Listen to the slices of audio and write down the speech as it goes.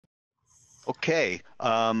Okay,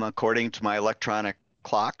 according to my electronic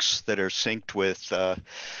clocks that are synced with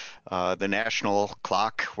the national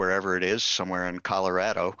clock, wherever it is, somewhere in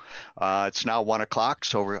Colorado, it's now 1 o'clock,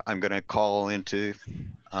 so I'm going to call into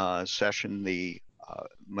session the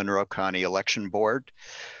Monroe County Election Board.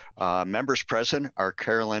 Members present are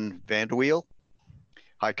Carolyn Vanderweel.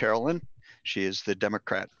 Hi, Carolyn. She is the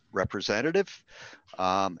Democrat representative,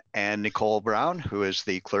 and Nicole Brown, who is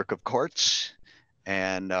the clerk of courts,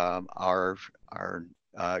 and our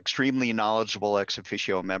extremely knowledgeable ex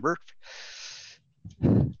officio member.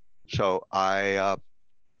 So I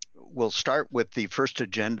will start with the first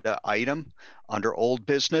agenda item. Under old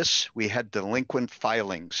business, we had delinquent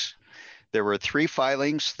filings. There were 3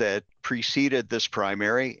 filings that preceded this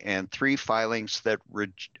primary and 3 filings that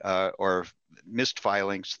or missed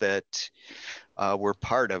filings that were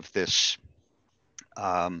part of this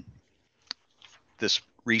this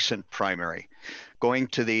recent primary. Going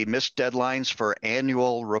to the missed deadlines for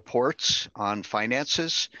annual reports on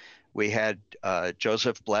finances, we had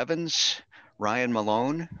Joseph Blevins, Ryan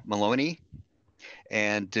Maloney,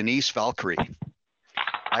 and Denise Valkyrie.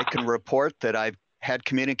 I can report that I've had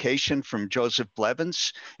communication from Joseph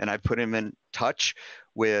Blevins, and I put him in touch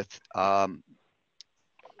with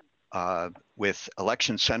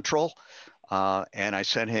Election Central, and I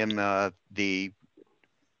sent him the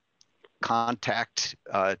contact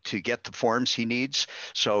to get the forms he needs.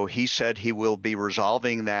 So he said he will be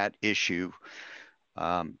resolving that issue.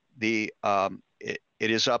 It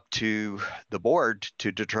is up to the board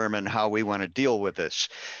to determine how we want to deal with this.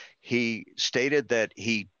 He stated that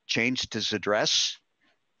he changed his address,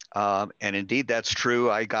 and indeed that's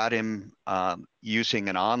true. I got him using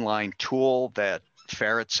an online tool that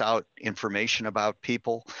ferrets out information about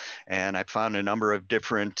people, and I found a number of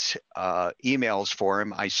different emails for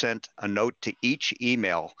him. I sent a note to each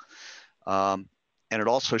email, and it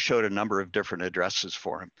also showed a number of different addresses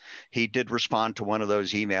for him. He did respond to one of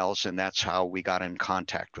those emails, and that's how we got in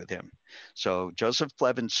contact with him. So Joseph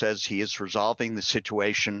Blevins says he is resolving the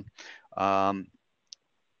situation.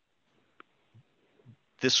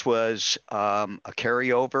 This was a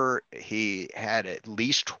carryover. He had at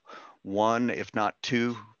least 1, if not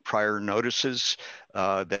 2, prior notices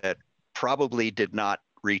that probably did not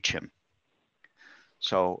reach him.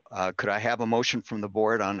 So could I have a motion from the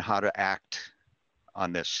board on how to act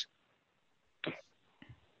on this?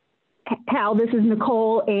 Hal, this is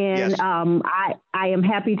Nicole, and yes. I am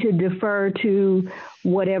happy to defer to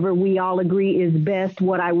whatever we all agree is best.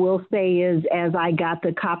 What I will say is, as I got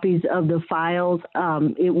the copies of the files,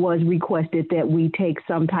 it was requested that we take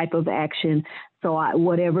some type of action. So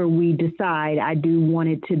whatever we decide, I do want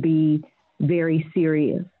it to be very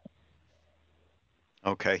serious.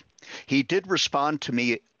 Okay. He did respond to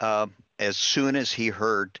me as soon as he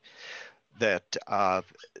heard that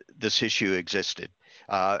this issue existed.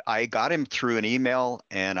 I got him through an email,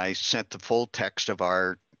 and I sent the full text of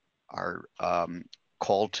our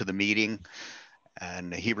call to the meeting,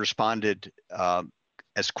 and he responded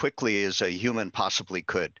as quickly as a human possibly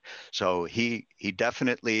could. So he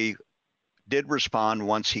definitely did respond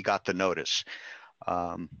once he got the notice.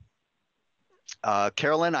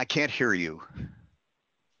 Carolyn, I can't hear you.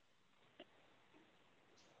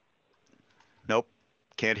 Nope,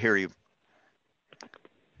 can't hear you.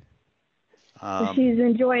 She's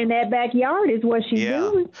enjoying that backyard is what she's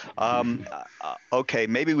doing. Okay,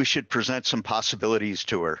 maybe we should present some possibilities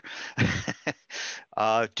to her.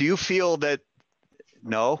 Do you feel that,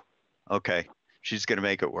 no? Okay, she's gonna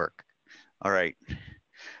make it work. All right.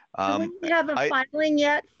 Do we have a filing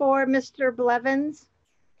yet for Mr. Blevins?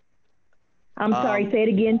 I'm sorry, say it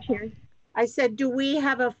again, Chair. I said, do we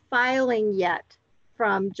have a filing yet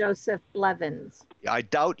from Joseph Blevins? I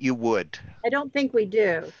doubt you would. I don't think we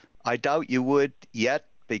do. I doubt you would yet,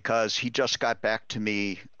 because he just got back to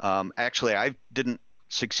me. Actually, I didn't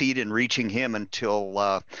succeed in reaching him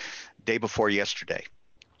until day before yesterday.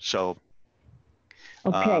 So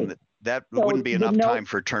okay. That wouldn't be enough time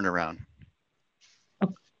for turnaround.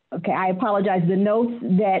 Okay, I apologize. The notes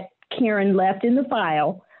that Karen left in the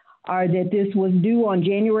file are that this was due on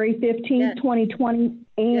January 15th, 2020,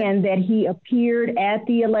 and that he appeared at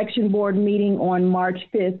the election board meeting on March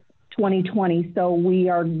 5th, 2020. So we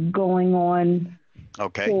are going on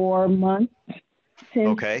 4 months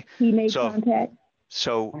since he made contact.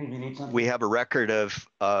 So we have a record of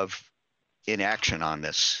inaction on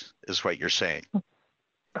this, is what you're saying?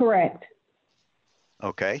 Correct.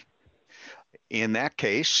 Okay. In that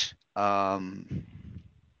case, I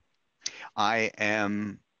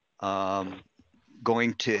am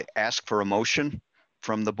going to ask for a motion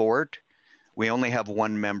from the board. We only have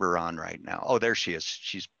 1 member on right now. Oh, there she is.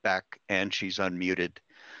 She's back and she's unmuted.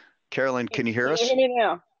 Carolyn, can you hear us? Can you hear me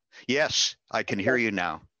now? Yes, I can hear you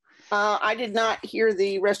now. I did not hear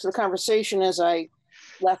the rest of the conversation as I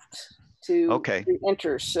left to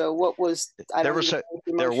enter. So what was,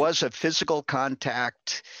 There was a physical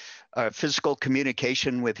contact, physical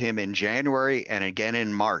communication with him in January and again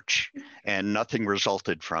in March, and nothing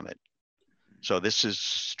resulted from it. So this is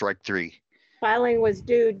strike 3. Filing was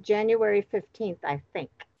due January 15th, I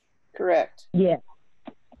think. Correct. Yeah.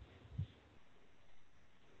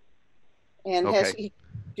 And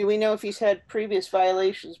do we know if he's had previous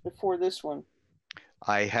violations before this one?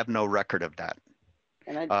 I have no record of that.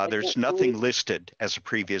 And there's nothing listed as a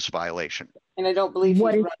previous violation. And I don't believe he's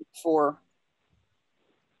run before.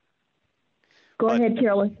 Go ahead,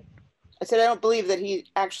 Carolyn. I said I don't believe that he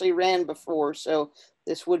actually ran before, so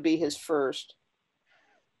this would be his first.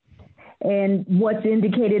 And what's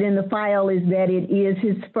indicated in the file is that it is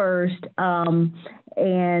his first.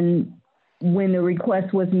 And when the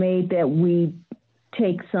request was made that we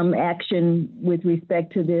take some action with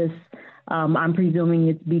respect to this, I'm presuming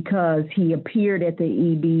it's because he appeared at the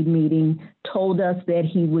EB meeting, told us that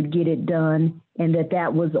he would get it done, and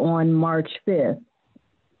that was on March 5th.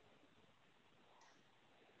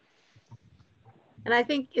 And I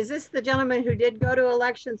think, is this the gentleman who did go to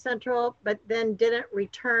Election Central, but then didn't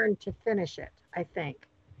return to finish it, I think?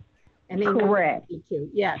 And correct.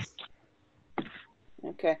 Yes.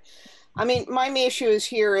 Okay. I mean, my issue is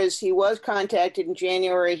he was contacted in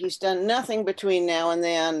January. He's done nothing between now and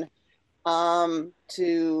then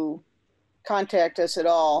to contact us at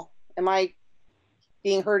all. Am I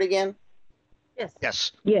being heard again? Yes.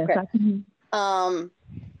 Yes. Yes. Okay. And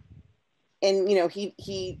you know,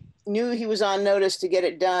 he knew he was on notice to get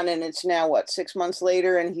it done, and it's now what, 6 months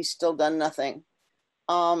later, and he's still done nothing.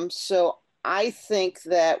 So I think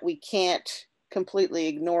that we can't completely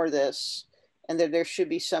ignore this, and that there should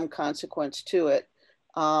be some consequence to it.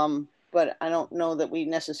 But I don't know that we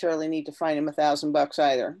necessarily need to fine him $1,000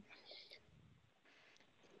 either.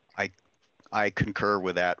 I concur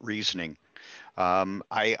with that reasoning.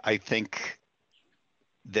 I think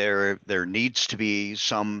there needs to be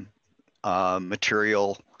some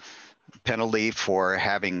material penalty for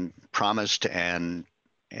having promised and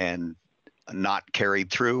not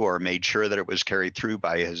carried through, or made sure that it was carried through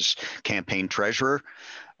by his campaign treasurer.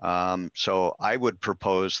 So I would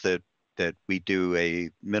propose that we do a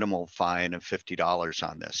minimal fine of $50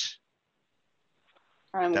 on this.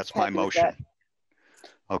 That's my motion.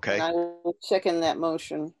 Okay. And I will second that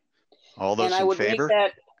motion. All those in favor?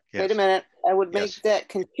 Yes. Wait a minute. I would make that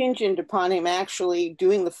contingent upon him actually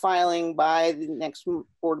doing the filing by the next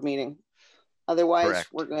board meeting. Otherwise,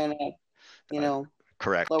 we're going to, you know,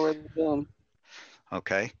 lower the boom.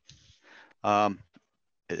 Okay. All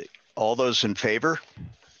those in favor?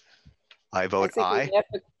 I vote aye.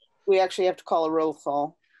 We actually have to call a roll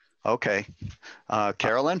call. Okay.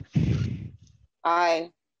 Carolyn?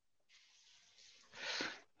 Aye.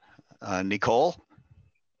 Nicole?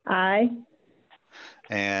 Aye.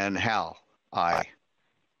 And Hal? Aye.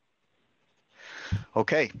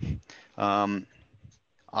 Okay.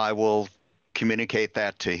 I will communicate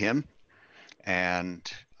that to him,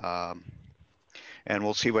 and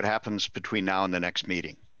we'll see what happens between now and the next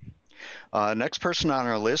meeting. Next person on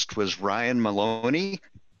our list was Ryan Maloney.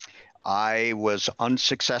 I was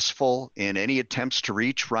unsuccessful in any attempts to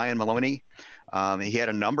reach Ryan Maloney. He had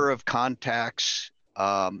a number of contacts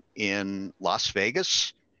in Las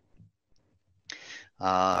Vegas.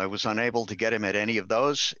 I was unable to get him at any of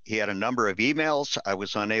those. He had a number of emails. I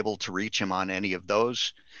was unable to reach him on any of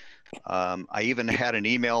those. I even had an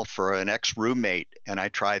email for an ex-roommate, and I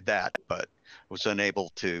tried that, but was unable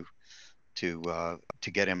to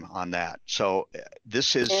get him on that. So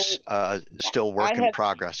this is still work in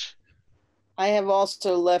progress. I have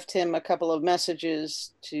also left him a couple of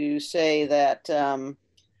messages to say that,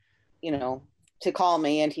 you know, to call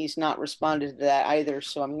me, and he's not responded to that either.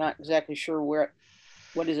 So I'm not exactly sure what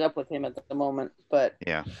is up with him at the moment, but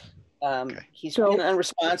he's been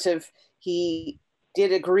unresponsive. He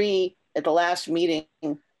did agree at the last meeting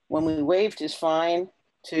when we waived his fine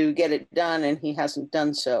to get it done, and he hasn't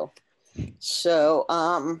done so. So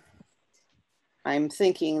I'm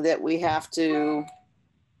thinking that we have to,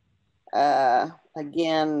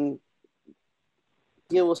 again,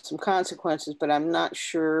 deal with some consequences, but I'm not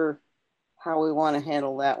sure how we want to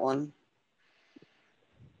handle that one.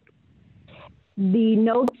 The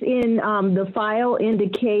notes in the file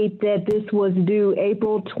indicate that this was due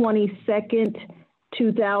April 22nd,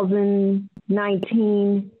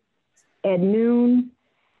 2019 at noon.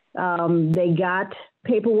 They got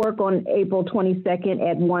paperwork on April 22nd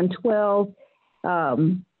at 1:12.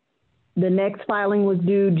 The next filing was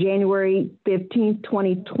due January 15th,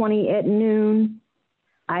 2020 at noon.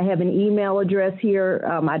 I have an email address here.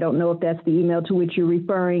 I don't know if that's the email to which you're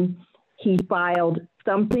referring. He filed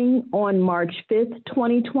something on March 5th,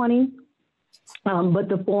 2020, but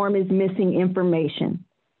the form is missing information.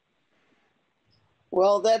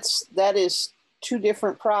 Well, that is two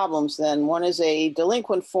different problems then. One is a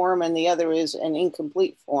delinquent form and the other is an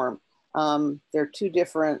incomplete form. There are two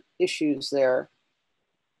different issues there.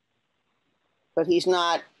 But he's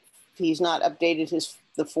not updated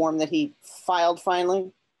the form that he filed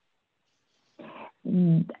finally.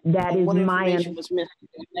 That is what my information was missing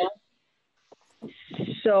now?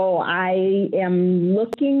 So I am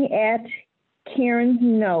looking at Karen's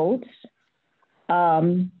notes.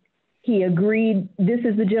 He agreed, this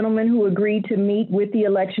is the gentleman who agreed to meet with the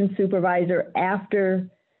election supervisor after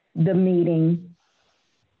the meeting.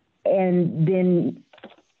 And then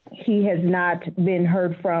he has not been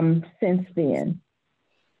heard from since then.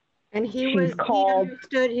 And he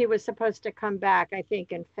understood he was supposed to come back, I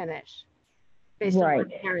think, and finish based on what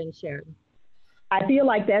Karen shared. I feel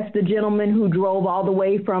like that's the gentleman who drove all the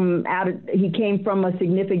way from he came from a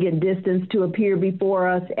significant distance to appear before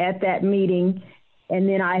us at that meeting. And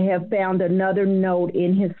then I have found another note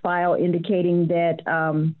in his file indicating that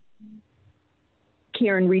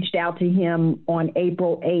Karen reached out to him on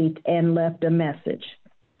April 8th and left a message.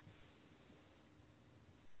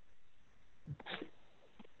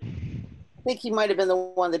 I think he might have been the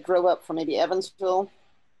one that drove up from maybe Evansville.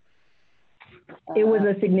 It was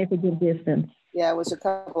a significant distance. Yeah, it was a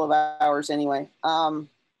couple of hours anyway.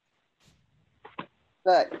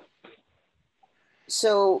 But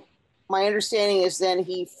so my understanding is then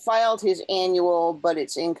he filed his annual, but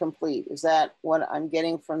it's incomplete. Is that what I'm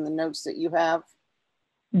getting from the notes that you have?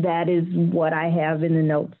 That is what I have in the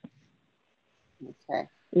notes. Okay.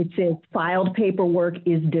 It says filed paperwork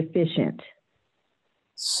is deficient.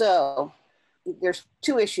 So there's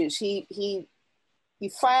two issues. He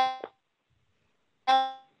filed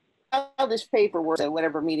his paperwork at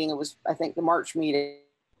whatever meeting it was, I think the March meeting,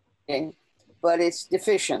 but it's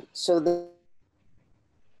deficient. So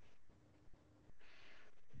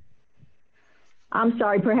I'm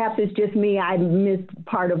sorry, perhaps it's just me. I missed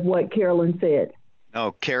part of what Carolyn said.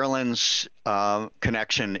 No, Carolyn's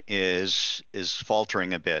connection is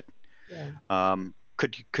faltering a bit. Yeah.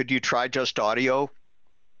 Could you try just audio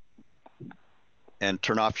and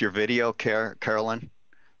turn off your video, Carolyn?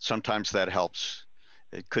 Sometimes that helps.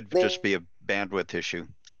 It could just be a bandwidth issue.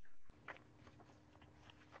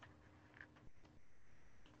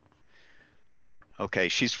 Okay,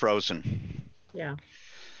 she's frozen. Yeah.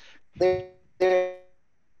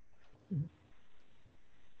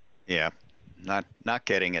 Yeah, not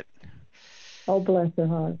getting it. Oh, bless her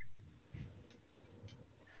heart.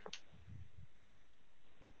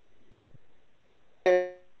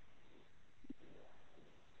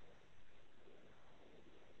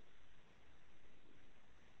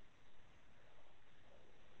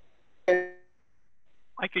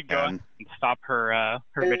 I could go and stop her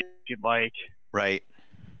video if you'd like. Right.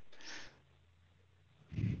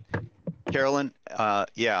 Carolyn,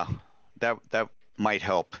 yeah, that might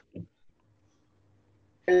help.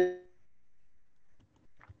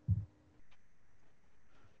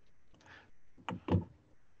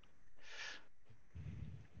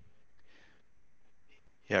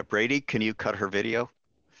 Yeah, Brady, can you cut her video?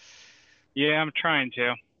 Yeah, I'm trying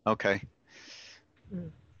to. Okay.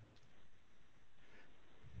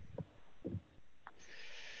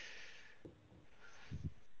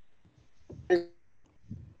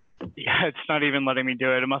 Yeah, it's not even letting me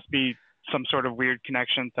do it. It must be some sort of weird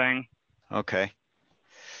connection thing. Okay.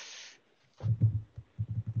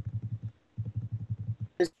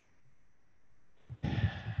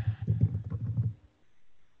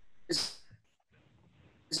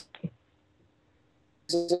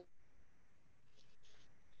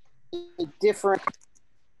 Different.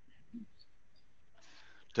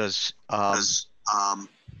 Does okay.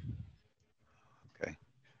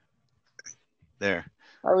 There.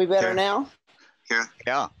 Are we better There. now?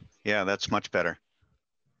 Yeah, that's much better.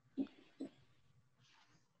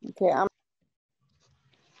 Okay, I'm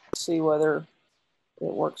see whether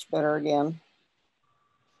it works better again.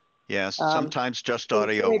 Yes, sometimes just Can you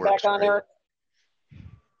audio turn me works back on, great. Eric?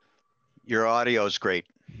 Your audio is great.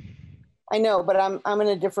 I know, but I'm in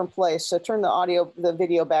a different place. So turn the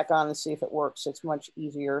video back on and see if it works. It's much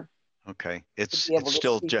easier. Okay, it's be able to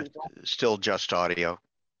still see just audio.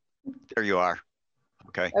 There you are.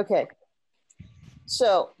 Okay. Okay.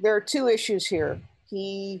 So there are two issues here.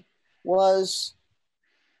 He was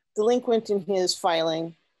delinquent in his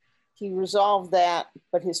filing. He resolved that,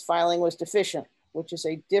 but his filing was deficient. which is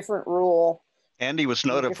a different rule. And he was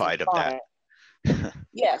and a notified of different that. fine.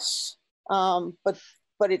 Yes,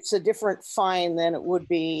 but it's a different fine than it would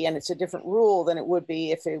be, and it's a different rule than it would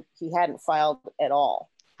be if he hadn't filed at all.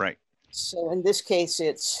 Right. So in this case,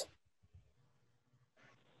 it's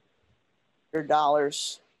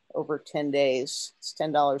 $100 over 10 days. It's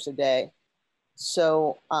 $10 a day.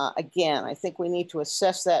 So again, I think we need to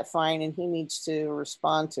assess that fine, and he needs to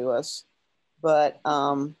respond to us. But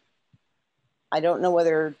I don't know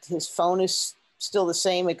whether his phone is still the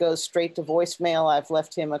same. It goes straight to voicemail. I've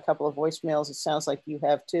left him a couple of voicemails. It sounds like you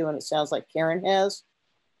have too, and it sounds like Karen has.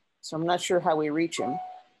 So I'm not sure how we reach him.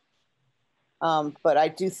 But I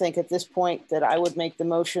do think at this point that I would make the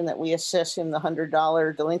motion that we assess him the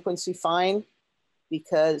 $100 delinquency fine,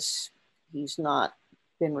 because he's not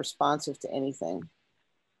been responsive to anything.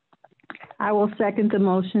 I will second the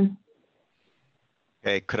motion.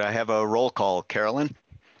 Okay, could I have a roll call? Carolyn?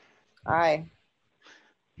 Aye.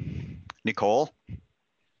 Nicole?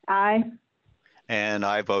 Aye. And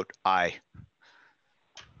I vote aye.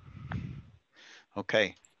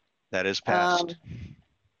 Okay, that is passed.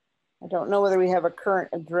 I don't know whether we have a current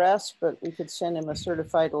address, but we could send him a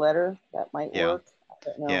certified letter. That might work. I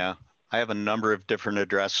don't know. Yeah, I have a number of different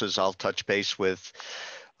addresses. I'll touch base with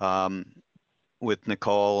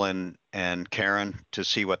Nicole and Karen to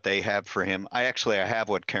see what they have for him. I have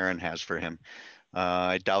what Karen has for him.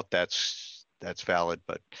 I doubt that's valid,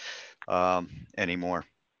 but anymore.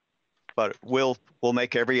 But we'll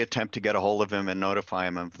make every attempt to get a hold of him and notify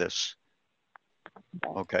him of this.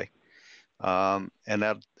 Okay. And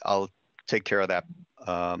that I'll take care of that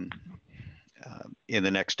in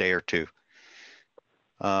the next day or two.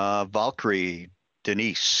 Valkyrie,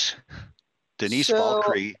 Denise So-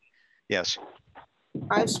 Valkyrie. Yes.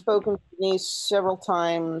 I've spoken to Denise several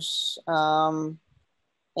times,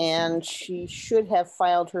 and she should have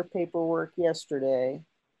filed her paperwork yesterday,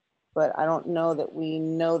 but I don't know that we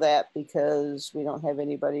know that because we don't have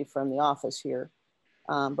anybody from the office here.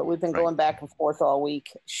 But we've been going back and forth all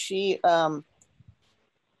week.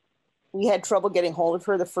 We had trouble getting hold of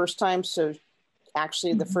her the first time. So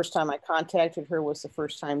actually the first time I contacted her was the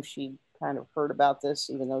first time she kind of heard about this,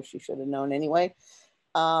 even though she should have known anyway.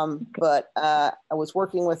 But I was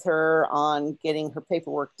working with her on getting her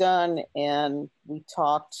paperwork done, and we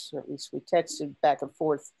talked, or at least we texted back and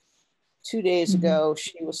forth 2 days ago.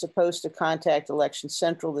 She was supposed to contact Election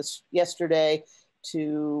Central yesterday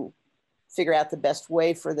to figure out the best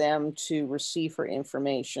way for them to receive her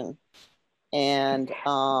information. And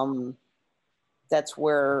that's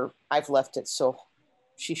where I've left it. So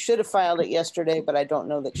she should have filed it yesterday, but I don't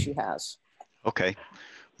know that she has. Okay,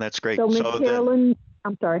 that's great. So, Ms. Carolyn,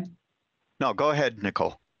 I'm sorry. No, go ahead,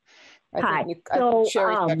 Nicole. Hi. I think So,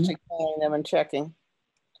 Sherry's actually calling them and checking.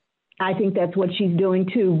 I think that's what she's doing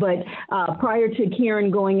too. But prior to Karen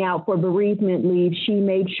going out for bereavement leave, she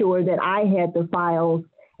made sure that I had the files,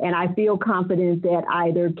 and I feel confident that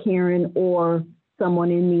either Karen or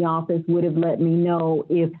someone in the office would have let me know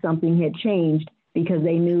if something had changed, because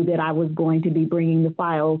they knew that I was going to be bringing the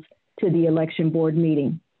files to the election board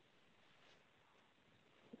meeting.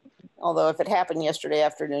 Although if it happened yesterday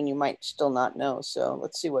afternoon, you might still not know. So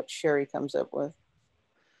let's see what Sherry comes up with.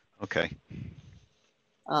 Okay.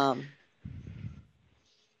 But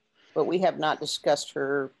we have not discussed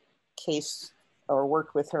her case or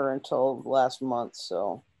worked with her until last month.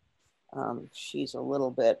 So she's a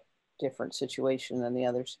little bit different situation than the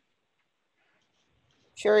others.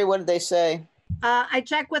 Sherry, what did they say? I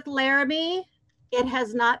checked with Laramie. It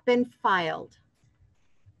has not been filed.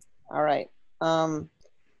 All right.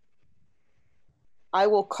 I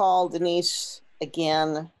will call Denise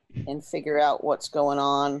again and figure out what's going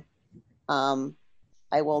on.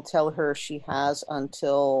 I will tell her she has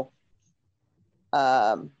until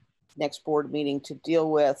next board meeting to deal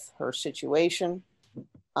with her situation.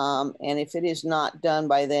 And if it is not done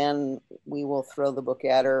by then, we will throw the book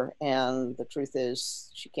at her. And the truth is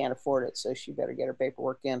she can't afford it, so she better get her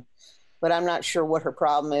paperwork in. But I'm not sure what her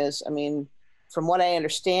problem is. I mean, from what I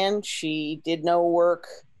understand, she did no work.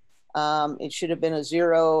 It should have been a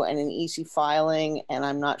 0 and an easy filing, and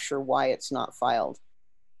I'm not sure why it's not filed.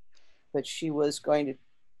 But she was going to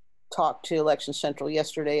talk to Election Central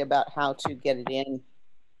yesterday about how to get it in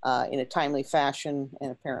a timely fashion,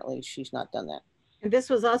 and apparently she's not done that. And this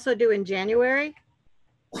was also due in January?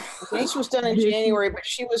 This was done in January, but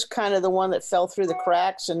she was kind of the one that fell through the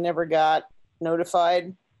cracks and never got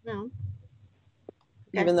notified. No.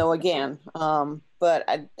 Even though again, but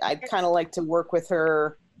I'd kind of like to work with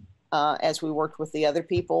her as we worked with the other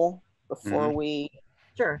people before we.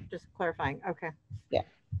 Sure, just clarifying. Okay. Yeah.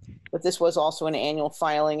 But this was also an annual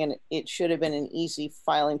filing, and it should have been an easy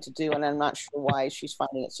filing to do. And I'm not sure why she's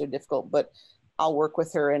finding it so difficult, but I'll work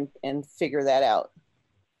with her and figure that out.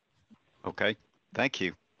 Okay, thank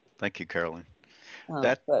you. Thank you, Carolyn.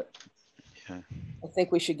 But Yeah. I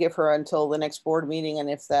think we should give her until the next board meeting. And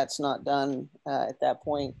if that's not done at that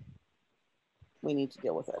point, we need to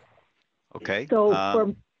deal with it. Okay.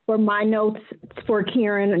 So for my notes for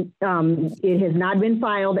Karen, it has not been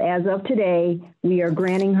filed as of today. We are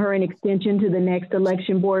granting her an extension to the next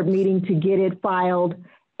election board meeting to get it filed,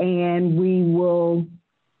 and we will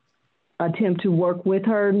attempt to work with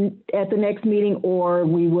her at the next meeting, or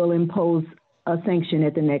we will impose a sanction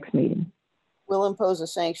at the next meeting. We'll impose a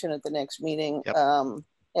sanction at the next meeting, Yep.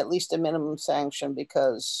 at least a minimum sanction,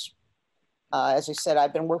 because as I said,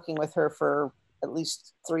 I've been working with her for at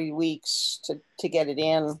least 3 weeks to get it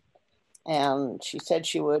in. And she said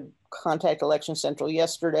she would contact Election Central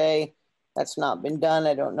yesterday. That's not been done.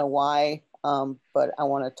 I don't know why, but I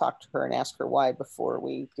want to talk to her and ask her why before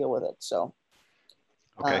we deal with it. So,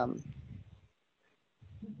 Okay.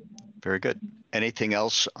 Very good. Anything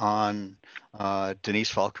else on Denise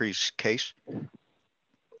Falkry's case?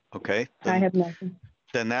 Okay. I have nothing.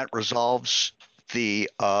 Then that resolves the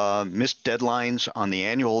missed deadlines on the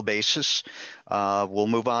annual basis. We'll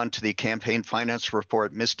move on to the campaign finance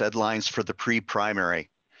report, missed deadlines for the pre-primary.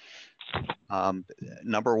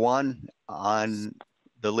 Number one on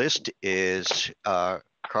the list is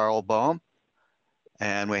Carl Boehm,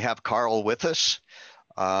 and we have Carl with us.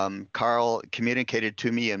 Carl communicated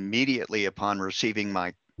to me immediately upon receiving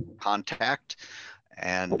my contact.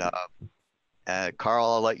 And Carl,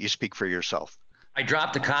 I'll let you speak for yourself. I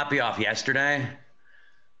dropped a copy off yesterday.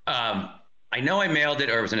 I know I mailed it,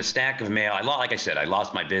 or it was in a stack of mail. Like I said, I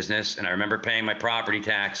lost my business, and I remember paying my property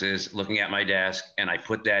taxes, looking at my desk, and I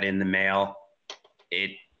put that in the mail.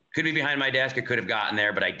 It could be behind my desk. It could have gotten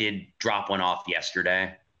there, but I did drop one off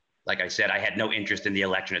yesterday. Like I said, I had no interest in the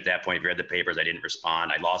election at that point. If you read the papers, I didn't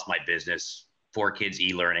respond. I lost my business, 4 kids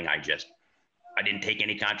e-learning. I didn't take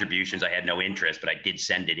any contributions. I had no interest, but I did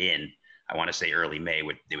send it in. I want to say early May.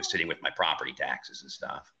 It was sitting with my property taxes and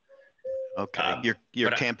stuff. Okay.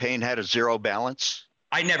 Your campaign had a zero balance?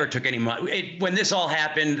 I never took any money. When this all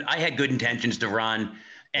happened, I had good intentions to run,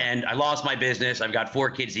 and I lost my business. I've got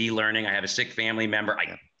 4 kids e-learning. I have a sick family member.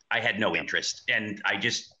 I had no interest, and I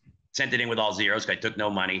just sent it in with all zeros because I took no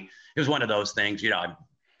money. It was one of those things,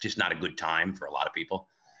 just not a good time for a lot of people.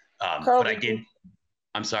 Carl, but I did.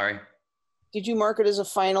 I'm sorry. Did you mark it as a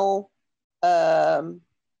final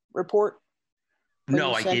report?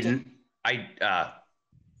 No, I didn't.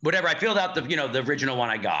 Whatever. I filled out the original one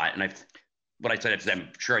I got, and what I said is I'm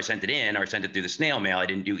sure I sent it in, or I sent it through the snail mail. I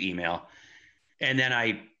didn't do email. And then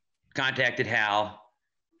I contacted Hal,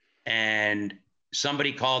 and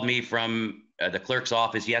somebody called me from the clerk's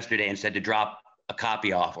office yesterday and said to drop a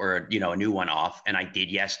copy off, or a new one off, and I did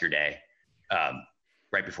yesterday,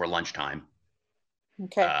 right before lunchtime.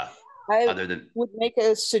 Okay. I would make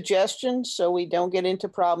a suggestion so we don't get into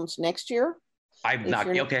problems next year.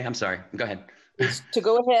 Okay, I'm sorry. Go ahead. Is to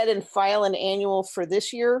go ahead and file an annual for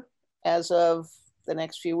this year as of the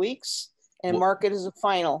next few weeks and mark it as a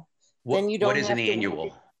final. Then you don't What is have an to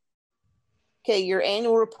annual? Okay, your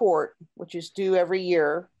annual report, which is due every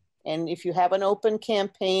year. And if you have an open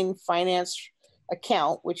campaign finance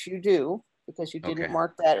account, which you do, because you didn't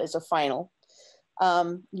mark that as a final,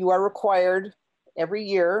 you are required every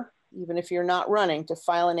year, even if you're not running, to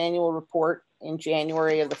file an annual report in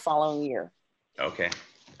January of the following year. Okay.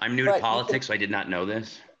 I'm new to politics, so I did not know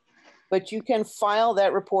this. But you can file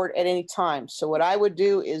that report at any time. So what I would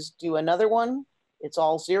do is do another one. It's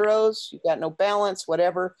all zeros. You've got no balance,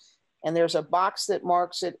 whatever. And there's a box that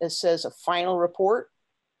marks it. It says a final report.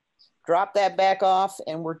 Drop that back off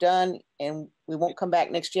and we're done. And we won't come back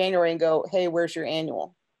next January and go, hey, where's your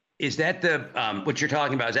annual? Is that the, what you're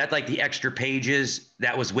talking about? Is that like the extra pages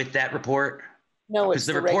that was with that report? No, it's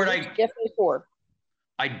the report FA4.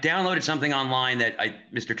 I downloaded something online that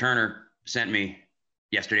Mr. Turner sent me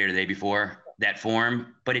yesterday or the day before, that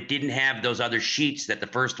form, but it didn't have those other sheets that the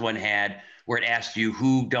first one had where it asked you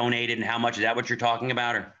who donated and how much. Is that what you're talking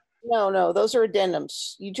about? Or? No, those are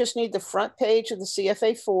addendums. You just need the front page of the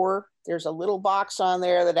CFA4. There's a little box on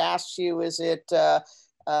there that asks you, is it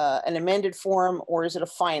an amended form or is it a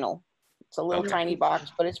final? It's a little tiny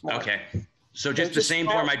box, but it's more. Okay. So just the same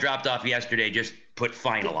form I dropped off yesterday, just put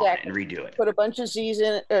final on it and redo it. Put a bunch of Z's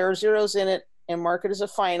in it or zeros in it and mark it as a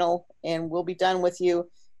final, and we'll be done with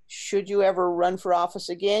you. Should you ever run for office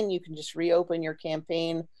again, you can just reopen your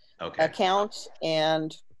campaign account.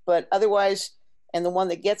 But otherwise, and the one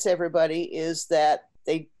that gets everybody is that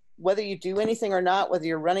they whether you do anything or not, whether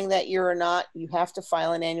you're running that year or not, you have to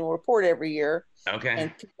file an annual report every year. Okay.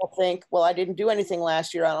 And people think, well, I didn't do anything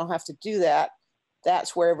last year, I don't have to do that.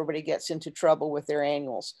 That's where everybody gets into trouble with their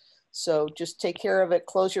annuals. So just take care of it,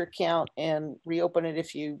 close your account, and reopen it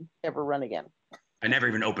if you ever run again. I never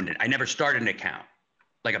even opened it. I never started an account,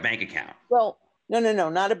 like a bank account. Well, no,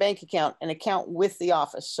 not a bank account, an account with the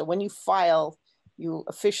office. So when you file, you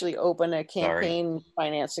officially open a campaign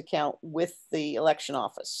finance account with the election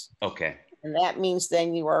office. Okay. And that means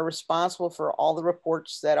then you are responsible for all the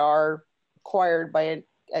reports that are required by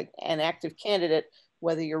an active candidate,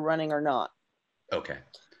 whether you're running or not. Okay.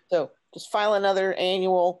 So just file another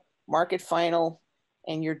annual, mark it final,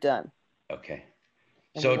 and you're done. Okay.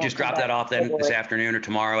 And So we won't just come drop back that off then for this it. afternoon or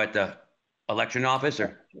tomorrow at the election office,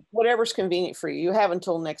 or? Whatever's convenient for you. You have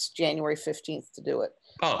until next January 15th to do it.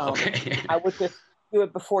 Oh, okay. I would just do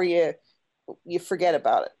it before you forget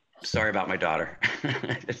about it. Sorry about my daughter.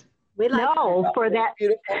 We like No, for that,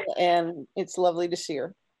 Beautiful, and it's lovely to see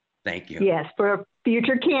her. Thank you. yes, for a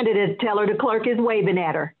future candidate, tell her the clerk is waving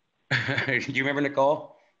at her. Do you remember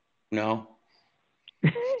Nicole? No.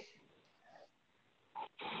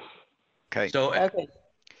 Okay. So Okay,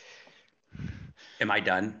 am I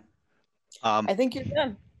done? I think you're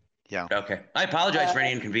done. Okay. I apologize for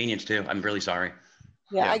any inconvenience too. I'm really sorry.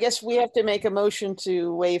 Yeah, Yeah. I guess we have to make a motion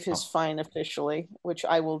to waive his fine officially, which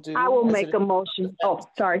I will do. I will as make it- a motion. Oh,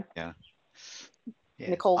 sorry. Yeah,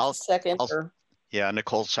 Nicole I'll- second, I'll- or yeah,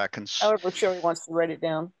 Nicole seconds. however Sherry wants to write it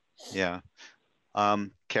down. Yeah.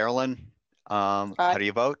 Carolyn, how do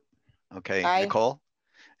you vote? Okay, Aye. Nicole?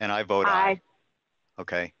 And I vote Aye. aye.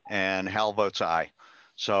 Okay, and Hal votes aye.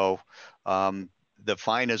 So the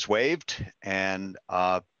fine is waived, and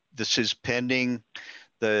this is pending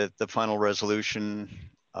the final resolution.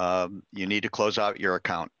 You need to close out your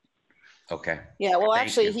account. Okay. Yeah, well, Thank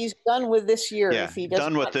actually, you. he's done with this year. Yeah, If he doesn't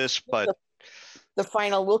done with want this, to do but the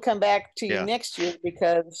final will come back to you Yeah. next year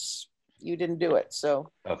because you didn't do it.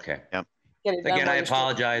 So Okay. get it done Again, while I you're still-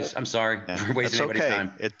 apologize. I'm sorry yeah, for that's wasting everybody's okay.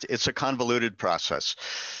 time. It's a convoluted process.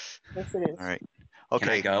 Yes, it is. All right. Can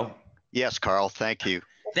I Okay. go? Yes, Carl, thank you.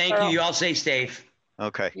 Thank you. Carl. You all stay safe.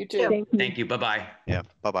 Okay. You too. Thank you. Thank you. Bye-bye. Yeah,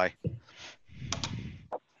 bye-bye.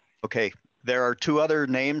 Okay, there are two other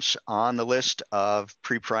names on the list of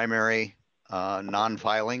pre-primary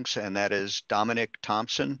non-filings, and that is Dominic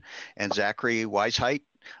Thompson and Zachary Weisheit.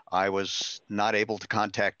 I was not able to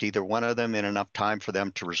contact either one of them in enough time for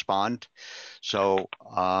them to respond. So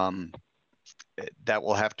that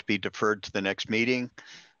will have to be deferred to the next meeting.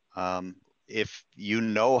 If you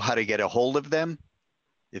know how to get a hold of them,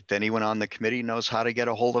 if anyone on the committee knows how to get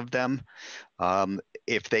a hold of them,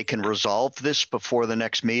 if they can resolve this before the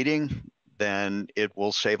next meeting, then it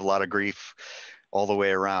will save a lot of grief all the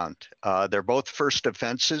way around. They're both first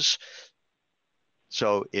offenses.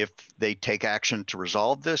 So if they take action to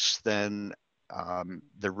resolve this, then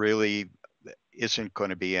there really isn't going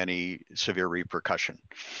to be any severe repercussion.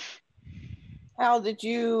 Al, did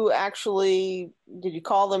you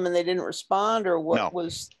call them and they didn't respond, or what No.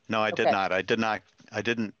 was? No, I did Okay. not. I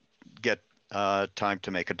didn't get time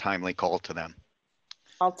to make a timely call to them.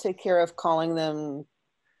 I'll take care of calling them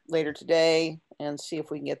later today and see if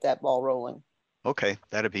we can get that ball rolling. Okay,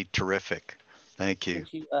 that'd be terrific. Thank you.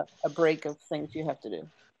 Give you a break of things you have to do.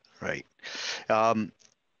 Right.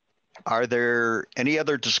 Are there any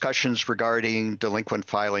other discussions regarding delinquent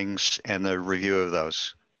filings and the review of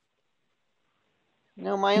those?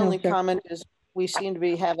 No, my No, only sir. comment is we seem to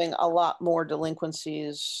be having a lot more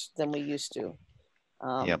delinquencies than we used to.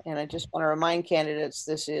 Yep. And I just want to remind candidates,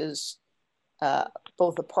 this is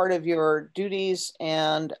both a part of your duties,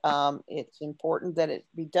 and it's important that it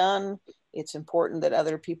be done. It's important that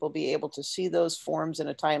other people be able to see those forms in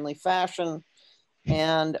a timely fashion.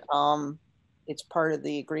 And it's part of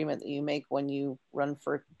the agreement that you make when you run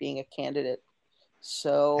for being a candidate.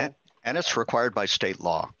 So, And it's required by state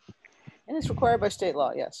law. and it's required by state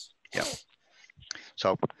law, yes.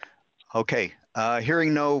 So, okay,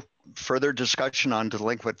 hearing no further discussion on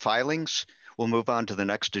delinquent filings, we'll move on to the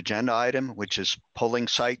next agenda item, which is polling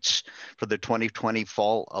sites for the 2020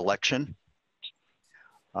 fall election.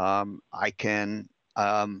 I can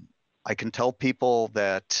tell people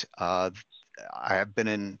that I have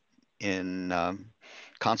been in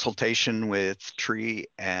consultation with Tree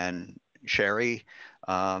and Sherry,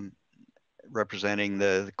 representing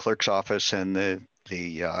the clerk's office and the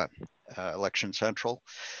election central.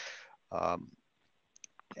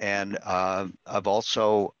 And I've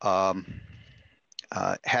also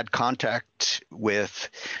had contact with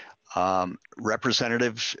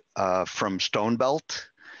representatives from Stonebelt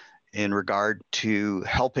in regard to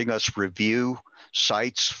helping us review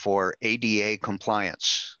sites for ADA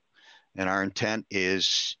compliance. And our intent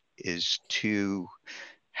is to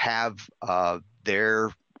have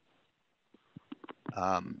their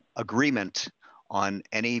agreement on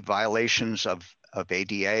any violations of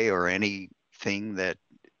ADA or anything that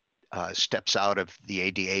steps out of the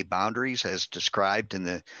ADA boundaries as described in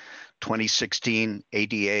the 2016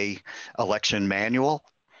 ADA election manual.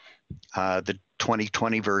 The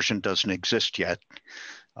 2020 version doesn't exist yet.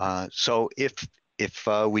 So if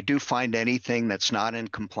we do find anything that's not in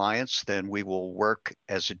compliance, then we will work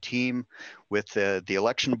as a team with the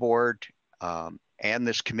election board and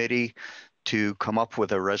this committee to come up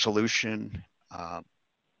with a resolution.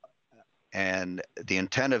 And the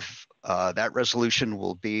intent of that resolution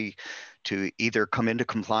will be to either come into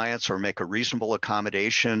compliance or make a reasonable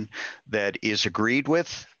accommodation that is agreed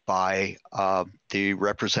with by the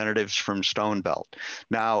representatives from Stone Belt.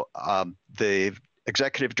 Now, the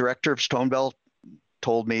executive director of Stone Belt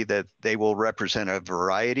told me that they will represent a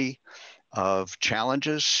variety of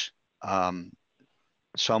challenges.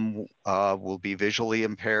 Some will be visually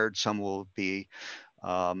impaired, some will be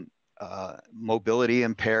mobility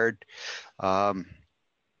impaired.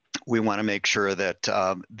 We want to make sure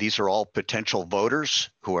that these are all potential voters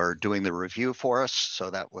who are doing the review for us.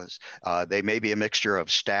 So that was, they may be a mixture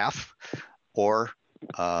of staff or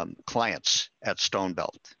clients at Stone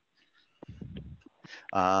Belt.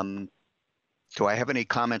 Do I have any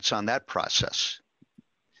comments on that process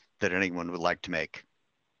that anyone would like to make?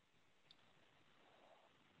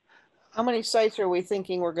 How many sites are we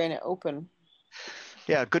thinking we're going to open?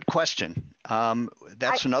 Yeah, good question.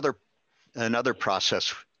 That's another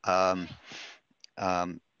process that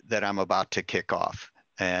I'm about to kick off.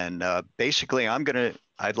 And basically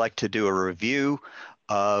I'd like to do a review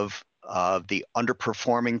of the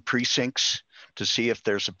underperforming precincts to see if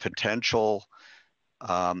there's a potential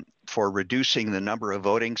for reducing the number of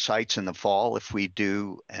voting sites in the fall if we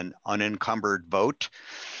do an unencumbered vote.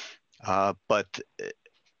 But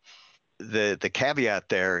the caveat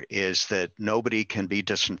there is that nobody can be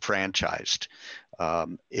disenfranchised.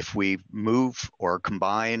 If we move or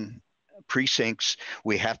combine precincts,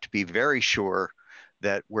 we have to be very sure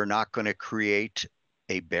that we're not going to create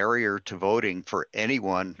a barrier to voting for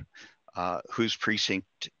anyone whose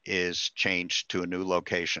precinct is changed to a new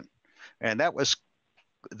location. And that was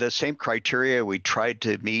the same criteria we tried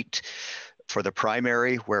to meet for the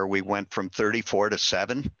primary, where we went from 34 to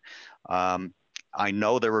 7. I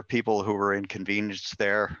know there were people who were inconvenienced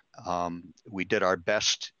there. We did our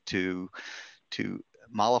best to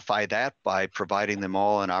mollify that by providing them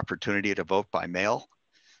all an opportunity to vote by mail.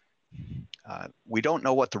 We don't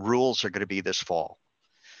know what the rules are going to be this fall.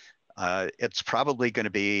 It's probably going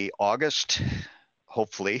to be August,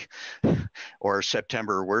 hopefully, or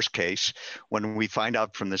September, worst case, when we find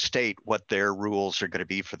out from the state what their rules are going to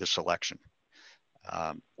be for this election.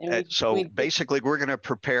 So basically, we're going to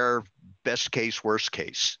prepare best case, worst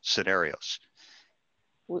case scenarios.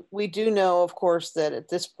 We do know, of course, that at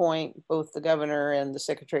this point, both the governor and the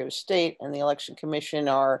Secretary of State and the Election Commission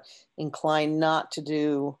are inclined not to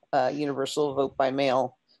do universal vote by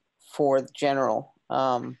mail for the general.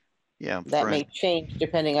 Yeah, that may change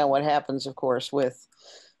depending on what happens, of course, with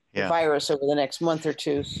the virus over the next month or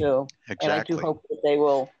two. So, and I do hope that they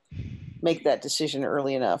will make that decision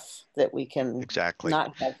early enough that we can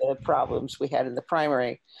not have the problems we had in the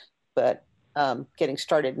primary. But getting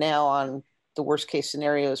started now on the worst case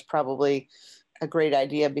scenario is probably a great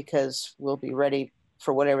idea because we'll be ready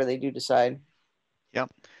for whatever they do decide. Yep.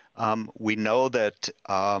 We know that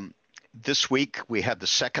this week we had the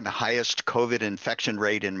second highest COVID infection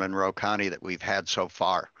rate in Monroe County that we've had so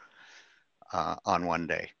far on one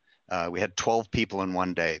day. We had 12 people in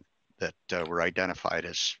one day that were identified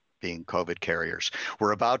as being COVID carriers.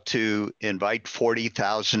 We're about to invite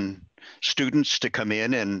 40,000 students to come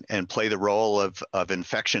in and play the role of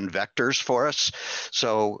infection vectors for us.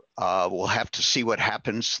 So we'll have to see what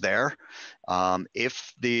happens there.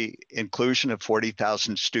 If the inclusion of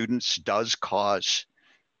 40,000 students does cause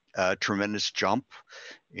a tremendous jump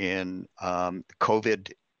in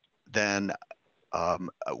COVID, then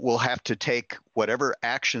we'll have to take whatever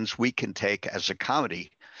actions we can take as a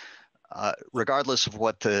county, regardless of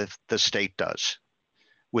what the state does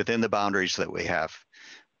within the boundaries that we have.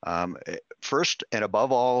 First and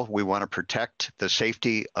above all, we want to protect the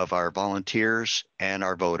safety of our volunteers and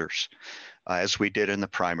our voters, as we did in the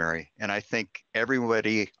primary. And I think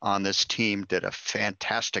everybody on this team did a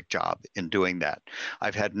fantastic job in doing that.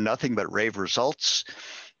 I've had nothing but rave results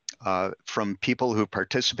from people who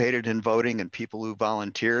participated in voting and people who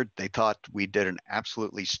volunteered. They thought we did an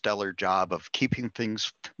absolutely stellar job of keeping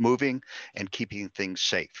things moving and keeping things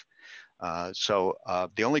safe. So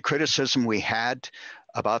the only criticism we had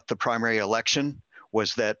about the primary election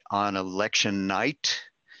was that on election night,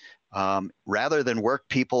 rather than work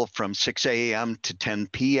people from 6 a.m. to 10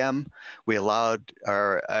 p.m., we allowed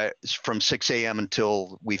from 6 a.m.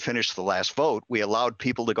 until we finished the last vote, we allowed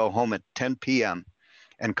people to go home at 10 p.m.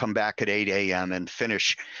 and come back at 8 a.m. and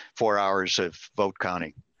finish 4 hours of vote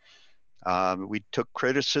counting. We took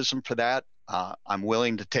criticism for that. I'm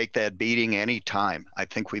willing to take that beating anytime. I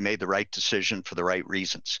think we made the right decision for the right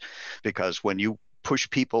reasons, because when you push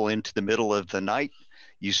people into the middle of the night,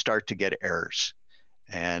 you start to get errors.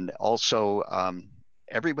 And also,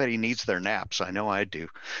 everybody needs their naps. I know I do.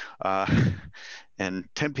 And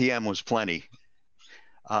 10 p.m. was plenty.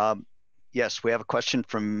 Yes, we have a question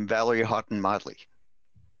from Valerie Houghton-Modley.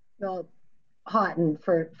 Well, Houghton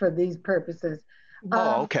for these purposes.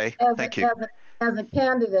 Oh, okay. Thank you. As a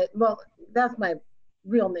candidate, well, that's my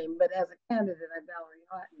real name, but as a candidate, I'm Valerie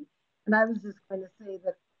Houghton. And I was just going to say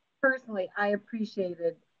that personally, I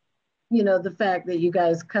appreciated, the fact that you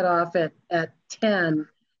guys cut off at 10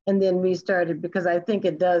 and then restarted, because I think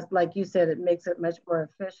it does, like you said, it makes it much more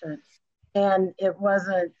efficient. And it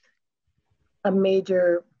wasn't a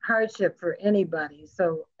major hardship for anybody.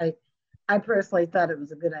 So I personally thought it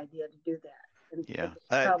was a good idea to do that. And yeah,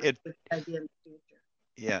 a good idea in the future.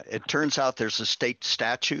 Yeah, it turns out there's a state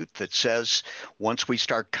statute that says once we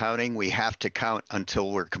start counting, we have to count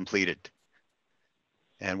until we're completed.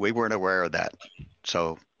 And we weren't aware of that.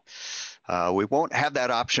 So we won't have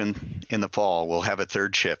that option in the fall. We'll have a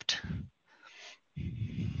third shift.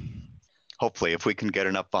 Hopefully, if we can get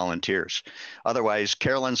enough volunteers. Otherwise,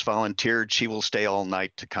 Carolyn's volunteered. She will stay all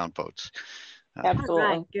night to count votes. Absolutely.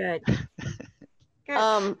 Right, good.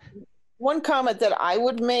 Good. One comment that I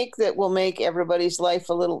would make that will make everybody's life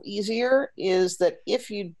a little easier is that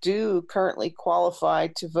if you do currently qualify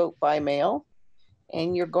to vote by mail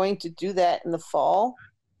and you're going to do that in the fall,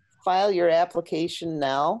 file your application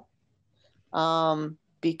now,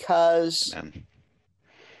 because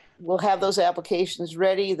we'll have those applications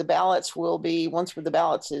ready. The ballots will be, once the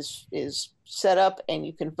ballots is set up and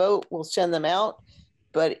you can vote, we'll send them out.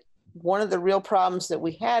 But one of the real problems that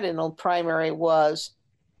we had in the primary was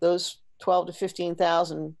those 12 to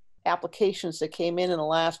 15,000 applications that came in the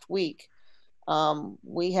last week.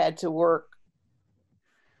 We had to work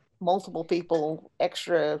multiple people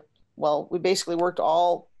extra. Well, we basically worked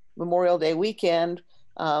all Memorial Day weekend.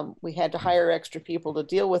 We had to hire extra people to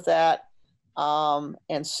deal with that.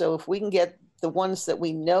 And so if we can get the ones that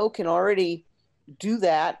we know can already do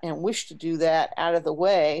that and wish to do that out of the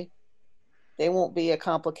way, they won't be a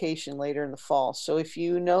complication later in the fall. So if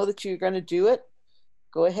you know that you're going to do it,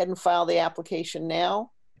 go ahead and file the application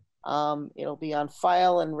now. It'll be on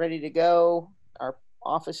file and ready to go. Our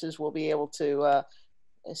offices will be able to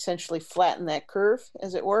essentially flatten that curve,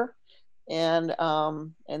 as it were. And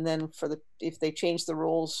then if they change the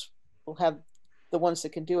rules, we'll have the ones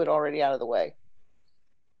that can do it already out of the way.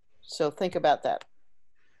 So think about that.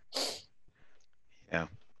 Yeah,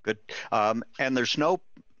 good. And there's no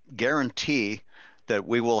guarantee that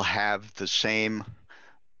we will have the same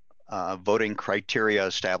voting criteria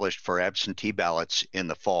established for absentee ballots in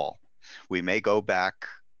the fall. We may go back,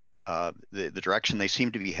 the direction they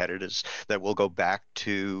seem to be headed is that we'll go back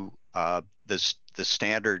to the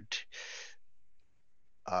standard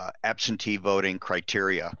absentee voting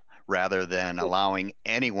criteria rather than allowing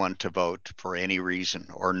anyone to vote for any reason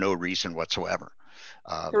or no reason whatsoever.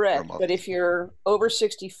 Correct, but if you're over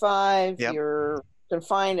 65, yep. You're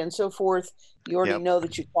confined and so forth, you already yep. know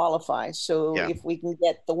that you qualify. So yeah. if we can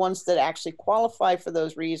get the ones that actually qualify for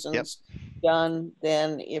those reasons yep. done,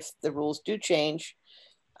 then if the rules do change,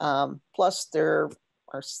 plus there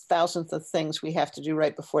are thousands of things we have to do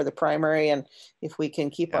right before the primary. And if we can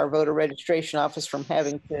keep yep. our voter registration office from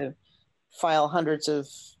having to file hundreds of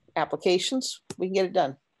applications, we can get it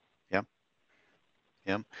done. Yep.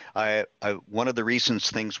 Yep. One of the reasons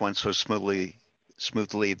things went so smoothly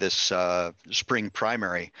this spring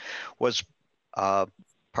primary was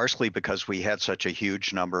partially because we had such a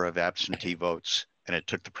huge number of absentee votes and it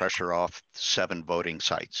took the pressure off 7 voting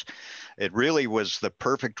sites. It really was the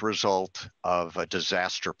perfect result of a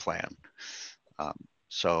disaster plan.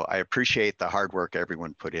 So I appreciate the hard work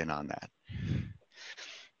everyone put in on that.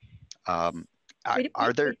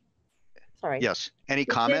 Are there, sorry. yes, any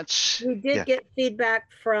comments? We did get feedback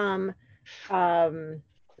from,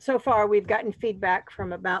 so far we've gotten feedback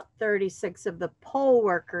from about 36 of the poll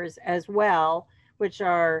workers as well, which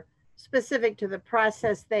are specific to the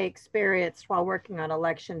process they experienced while working on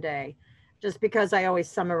election day, just because I always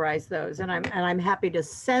summarize those, and I'm happy to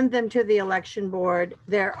send them to the election board.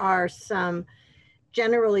 There are some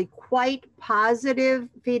generally quite positive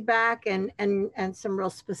feedback and some real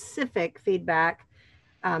specific feedback.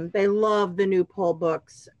 They love the new poll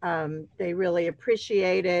books. They really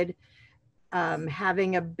appreciated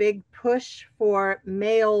having a big push for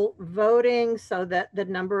mail voting so that the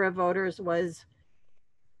number of voters was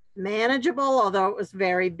manageable, although it was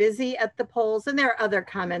very busy at the polls. And there are other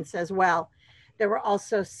comments as well. There were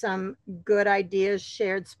also some good ideas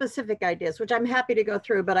shared, specific ideas, which I'm happy to go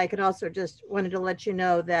through, but I could also just wanted to let you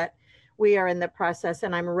know that we are in the process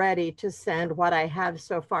and I'm ready to send what I have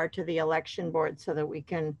so far to the election board so that we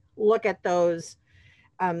can look at those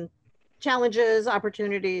challenges,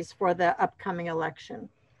 opportunities for the upcoming election.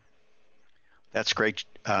 That's great.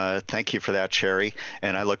 Thank you for that, Sherry.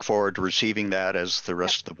 And I look forward to receiving that, as the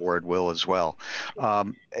rest of the board will as well.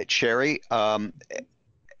 Sherry,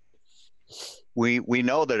 we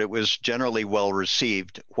know that it was generally well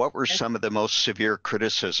received. What were some of the most severe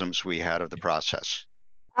criticisms we had of the process?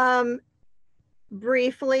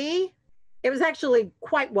 Briefly, it was actually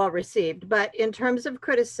quite well received, but in terms of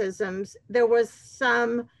criticisms, there was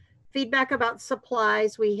some feedback about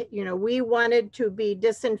supplies. We wanted to be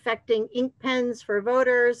disinfecting ink pens for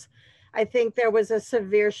voters. I think there was a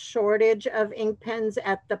severe shortage of ink pens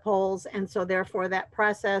at the polls, and so therefore that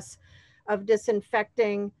process of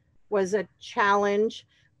disinfecting was a challenge.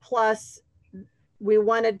 Plus, we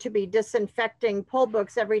wanted to be disinfecting poll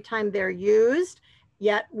books every time they're used,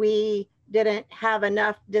 yet we didn't have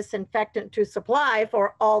enough disinfectant to supply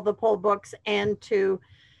for all the poll books and to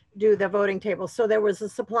do the voting table. So there was a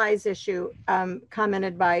supplies issue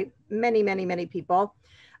commented by many, many, many people.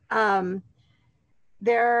 They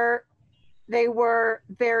were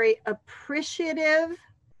very appreciative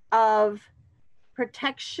of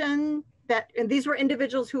protection and these were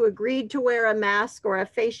individuals who agreed to wear a mask or a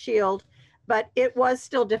face shield, but it was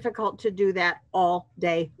still difficult to do that all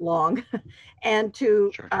day long and to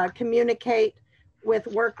communicate with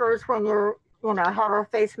workers when you're, have a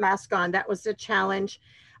face mask on. That was a challenge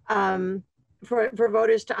for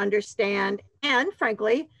voters to understand. And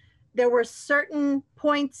frankly, there were certain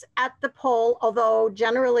points at the poll, although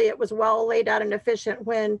generally it was well laid out and efficient,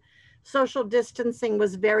 when social distancing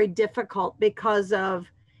was very difficult because of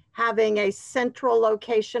having a central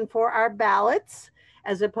location for our ballots,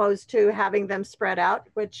 as opposed to having them spread out,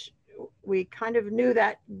 which we kind of knew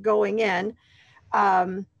that going in.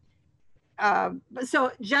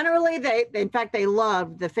 So generally, in fact, they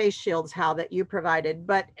loved the face shields, Hal, that you provided.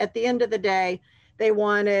 But at the end of the day, they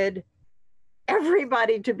wanted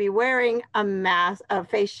everybody to be wearing a mask, a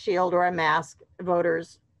face shield or a mask,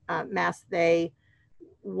 voters' mask. They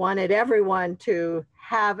wanted everyone to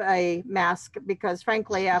have a mask because,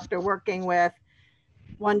 frankly, after working with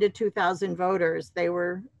 1,000 to 2,000 voters, they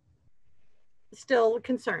were still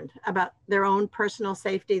concerned about their own personal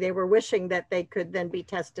safety. They were wishing that they could then be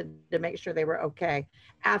tested to make sure they were okay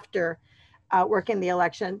after working the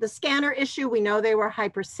election. The scanner issue, we know they were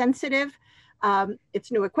hypersensitive.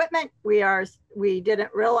 It's new equipment. We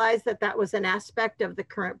didn't realize that that was an aspect of the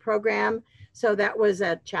current program, so that was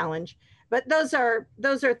a challenge. But those are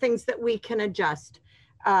things that we can adjust.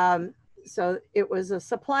 So it was a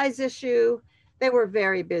supplies issue. They were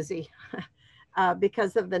very busy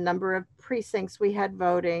because of the number of precincts we had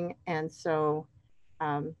voting, and so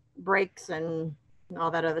breaks and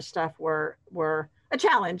all that other stuff were a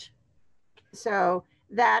challenge. So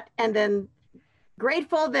that, and then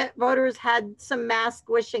grateful that voters had some masks,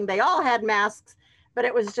 wishing they all had masks, but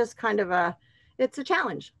it was just kind of it's a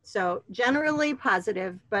challenge. So generally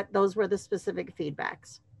positive, but those were the specific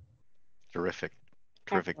feedbacks. Terrific.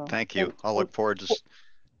 Terrific. Thank you. I'll look forward to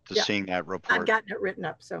seeing that report. I've gotten it written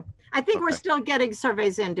up. So I think we're still getting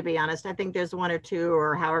surveys in, to be honest. I think there's 1 or 2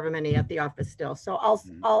 or however many at the office still. So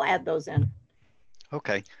I'll add those in.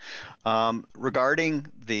 Okay. Regarding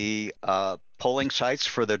the polling sites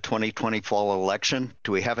for the 2020 fall election,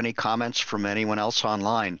 do we have any comments from anyone else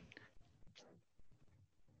online?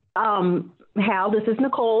 Hal, this is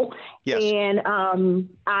Nicole. Yes. And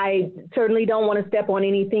I certainly don't want to step on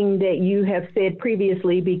anything that you have said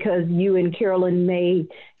previously, because you and Carolyn may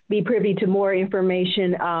be privy to more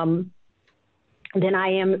information than I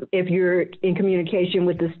am if you're in communication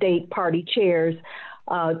with the state party chairs.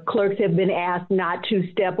 Clerks have been asked not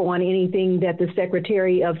to step on anything that the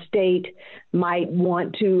Secretary of State might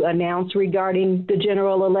want to announce regarding the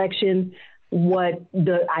general election.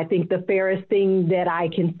 I think the fairest thing that I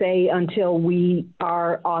can say until we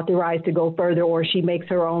are authorized to go further or she makes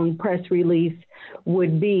her own press release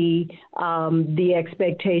would be the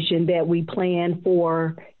expectation that we plan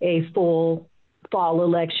for a full fall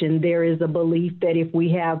election. There is a belief that if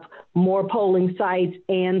we have more polling sites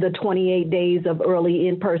and the 28 days of early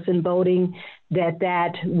in-person voting,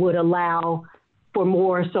 that would allow for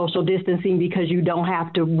more social distancing because you don't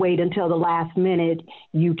have to wait until the last minute.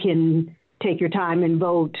 You can take your time and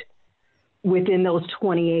vote within those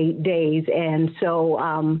 28 days. And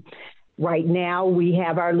so right now we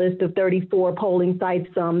have our list of 34 polling sites,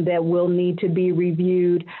 some that will need to be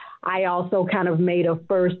reviewed. I also kind of made a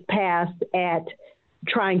first pass at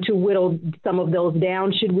trying to whittle some of those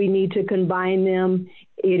down should we need to combine them.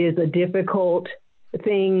 It is a difficult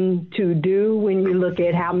thing to do when you look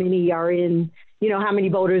at how many are in, how many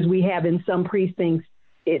voters we have in some precincts.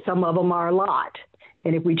 Some of them are a lot.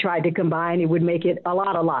 And if we tried to combine, it would make it a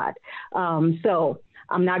lot. So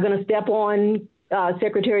I'm not going to step on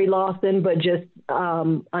Secretary Lawson, but just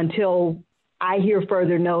until I hear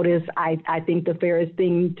further notice, I think the fairest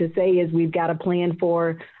thing to say is we've got a plan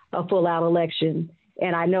for a full out election.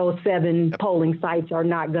 And I know 7 polling sites are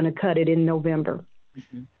not going to cut it in November. For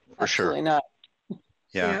sure. Absolutely not.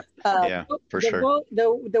 Yeah, for sure.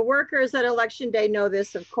 The workers at Election Day know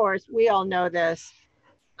this, of course. We all know this.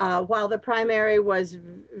 While the primary was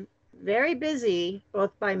very busy,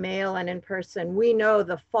 both by mail and in person, we know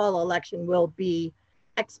the fall election will be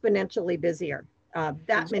exponentially busier,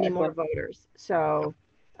 many more voters. So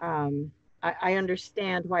I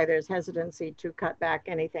understand why there's hesitancy to cut back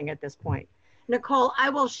anything at this point. Nicole, I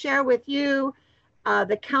will share with you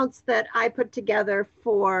the counts that I put together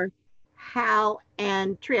for Hal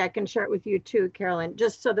and Tree. I can share it with you too, Carolyn,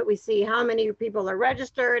 just so that we see how many people are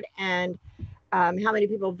registered and how many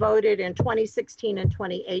people voted in 2016 and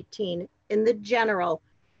 2018 in the general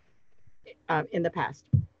in the past.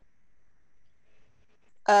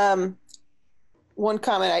 One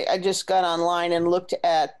comment, I just got online and looked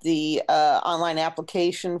at the online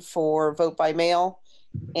application for vote by mail,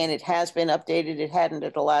 and it has been updated. It hadn't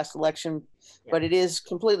at the last election, but it is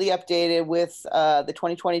completely updated with the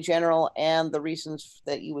 2020 general and the reasons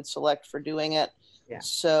that you would select for doing it. Yeah.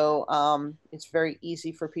 So it's very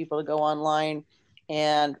easy for people to go online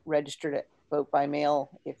and register to vote by mail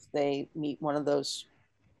if they meet one of those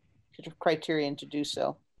criterion to do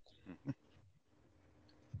so.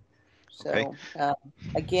 So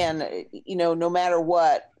again, no matter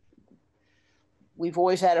what, we've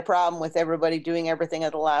always had a problem with everybody doing everything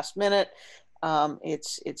at the last minute.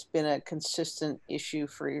 It's been a consistent issue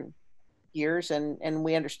for years, and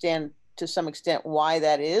we understand to some extent why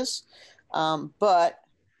that is. But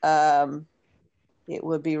it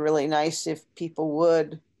would be really nice if people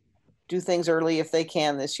would do things early if they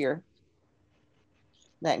can this year.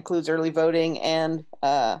 That includes early voting and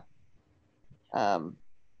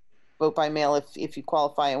vote by mail if you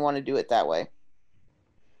qualify and want to do it that way.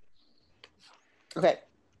 Okay.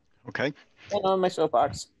 On my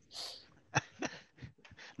soapbox.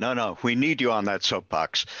 No, we need you on that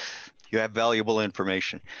soapbox. You have valuable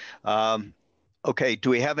information. Okay, do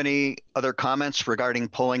we have any other comments regarding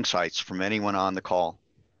polling sites from anyone on the call?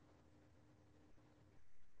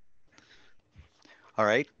 All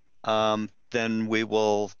right, then we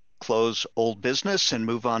will close old business and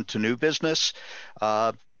move on to new business.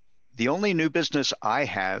 The only new business I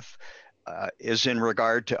have is in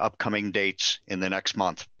regard to upcoming dates in the next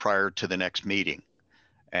month prior to the next meeting.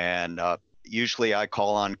 And usually I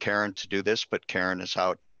call on Karen to do this, but Karen is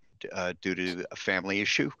out due to a family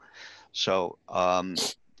issue. So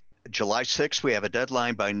July 6th, we have a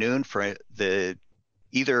deadline by noon for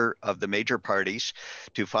either of the major parties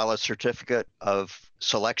to file a certificate of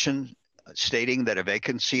selection stating that a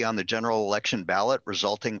vacancy on the general election ballot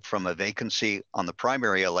resulting from a vacancy on the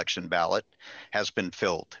primary election ballot has been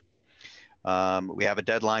filled. We have a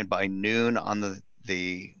deadline by noon on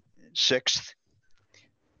the 6th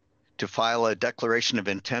to file a declaration of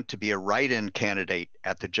intent to be a write-in candidate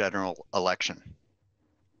at the general election.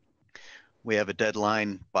 We have a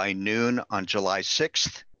deadline by noon on July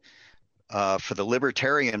 6th for the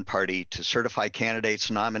Libertarian Party to certify candidates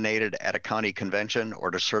nominated at a county convention or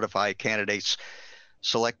to certify candidates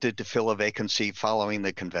selected to fill a vacancy following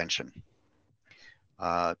the convention.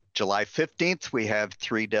 July 15th, we have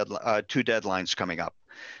two deadlines coming up.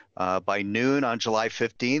 By noon on July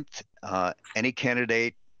 15th, any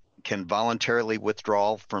candidate can voluntarily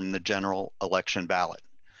withdraw from the general election ballot.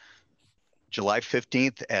 July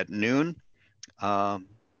 15th at noon,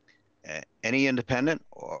 any independent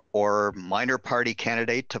or minor party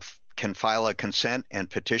candidate can file a consent and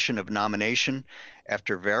petition of nomination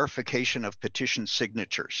after verification of petition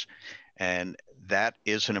signatures. And that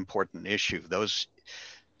is an important issue. Those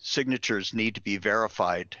signatures need to be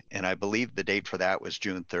verified, and I believe the date for that was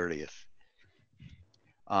June 30th.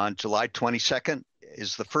 On July 22nd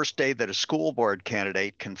is the first day that a school board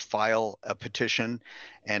candidate can file a petition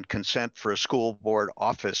and consent for a school board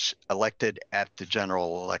office elected at the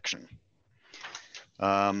general election.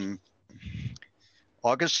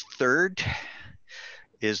 August 3rd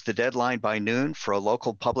is the deadline by noon for a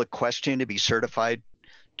local public question to be certified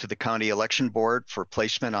to the county election board for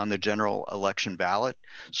placement on the general election ballot.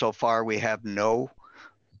 So far, we have no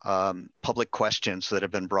public questions that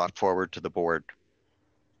have been brought forward to the board.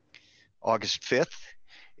 August 5th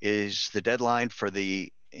is the deadline for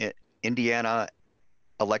the Indiana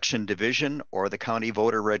Election Division or the County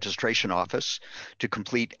Voter Registration Office to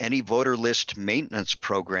complete any voter list maintenance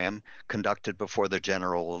program conducted before the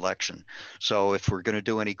general election. So if we're going to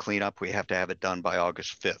do any cleanup, we have to have it done by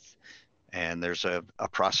August 5th. And there's a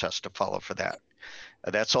process to follow for that.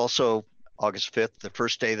 That's also August 5th, the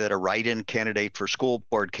first day that a write-in candidate for school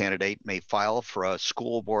board candidate may file for a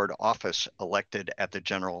school board office elected at the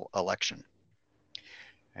general election.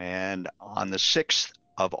 And on the 6th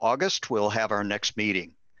of August, we'll have our next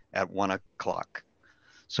meeting at 1 o'clock.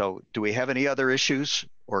 So do we have any other issues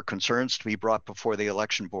or concerns to be brought before the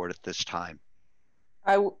election board at this time?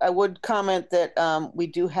 I would comment that we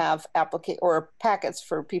do have packets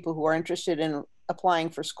for people who are interested in applying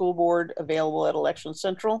for school board available at Election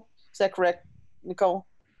Central. Is that correct, Nicole?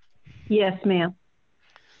 Yes, ma'am.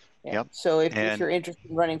 Yeah. Yep. So if you're interested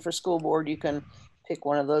in running for school board, you can pick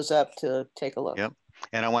one of those up to take a look. Yep.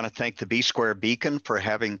 And I want to thank the B Square Beacon for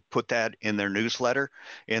having put that in their newsletter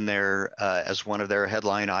in their as one of their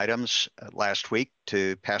headline items last week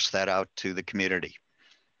to pass that out to the community.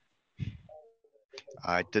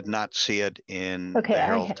 I did not see it in the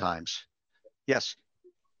Herald Times. Yes.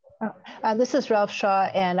 This is Ralph Shaw,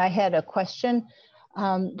 and I had a question.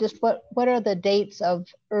 Just what are the dates of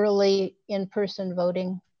early in-person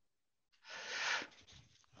voting?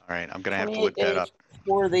 All right, I'm going to have to look that up.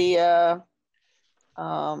 For the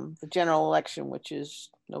general election, which is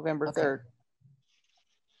November 3rd.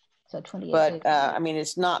 So 28 But days. I mean,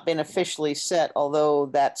 it's not been officially set, although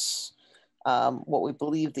that's what we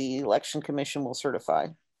believe the Election Commission will certify.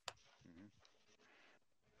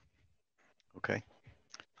 Okay,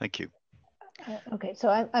 thank you. Okay, so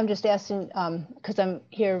I'm just asking because I'm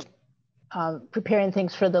here preparing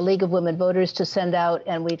things for the League of Women Voters to send out,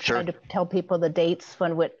 and we try to tell people the dates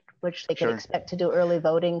when which they can expect to do early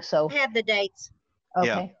voting. So I have the dates.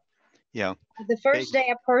 Okay. Yeah. The first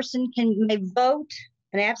day a person may vote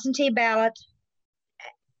an absentee ballot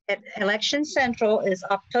at Election Central is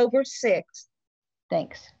October 6th.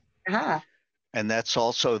 Thanks. And that's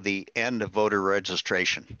also the end of voter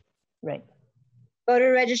registration. Right.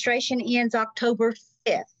 Voter registration ends October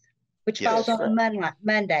 5th, which falls on a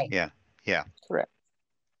Monday. Yeah. Yeah. Correct.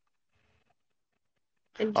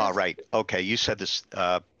 All right. Okay. You said this.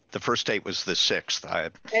 The first date was the 6th.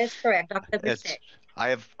 That is correct. October 6th.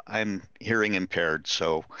 I'm hearing impaired,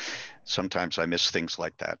 so sometimes I miss things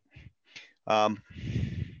like that.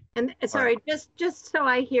 And sorry, just so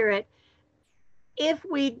I hear it, if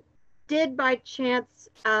we did by chance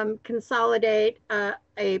consolidate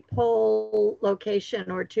a poll location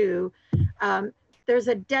or two, there's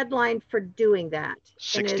a deadline for doing that.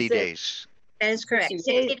 60 days. That is correct.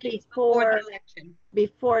 60 days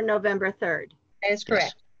before November 3rd. That is correct.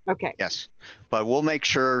 Yes. Okay. Yes, but we'll make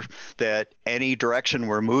sure that any direction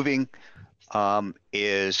we're moving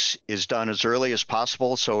is done as early as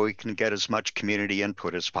possible so we can get as much community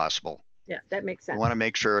input as possible. Yeah, that makes sense. I want to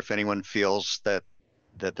make sure if anyone feels that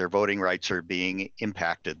their voting rights are being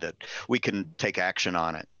impacted, that we can take action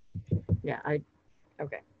on it. Yeah,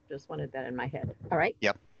 okay. Just wanted that in my head. All right.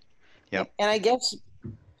 Yep. Yep. And I guess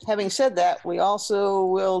having said that, we also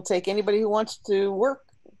will take anybody who wants to work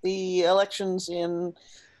the elections in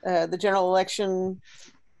the general election,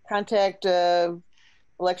 contact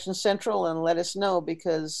Election Central and let us know,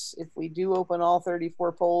 because if we do open all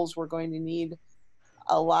 34 polls, we're going to need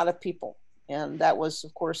a lot of people. And that was,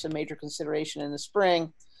 of course, a major consideration in the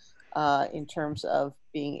spring in terms of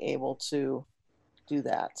being able to do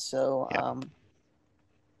that. So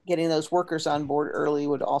getting those workers on board early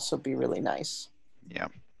would also be really nice. Yeah.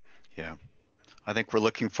 Yeah. I think we're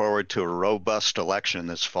looking forward to a robust election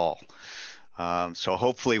this fall. So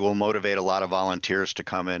hopefully we'll motivate a lot of volunteers to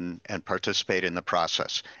come in and participate in the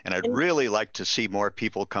process. And I'd really like to see more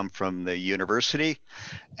people come from the university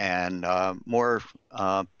and more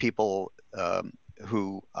people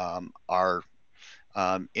who are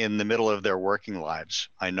in the middle of their working lives.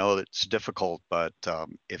 I know it's difficult, but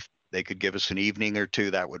if they could give us an evening or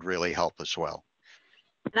two, that would really help as well.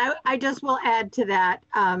 And I just will add to that,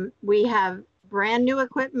 we have brand new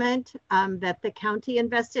equipment that the county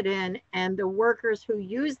invested in, and the workers who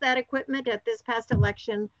use that equipment at this past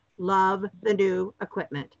election love the new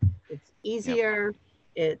equipment. It's easier,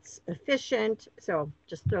 it's efficient, so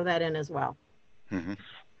just throw that in as well. Mm-hmm.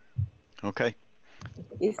 Okay.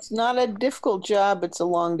 It's not a difficult job, it's a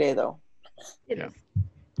long day though. It is.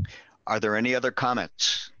 Are there any other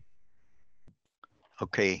comments?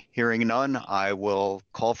 Okay, hearing none, I will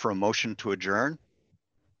call for a motion to adjourn.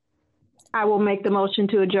 I will make the motion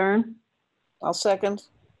to adjourn. I'll second.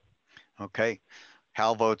 Okay,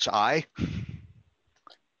 Hal votes aye.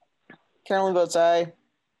 Carolyn votes aye.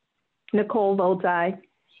 Nicole votes aye.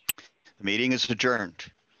 The meeting is adjourned.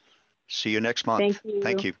 See you next month. Thank you.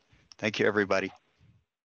 Thank you. Thank you, everybody.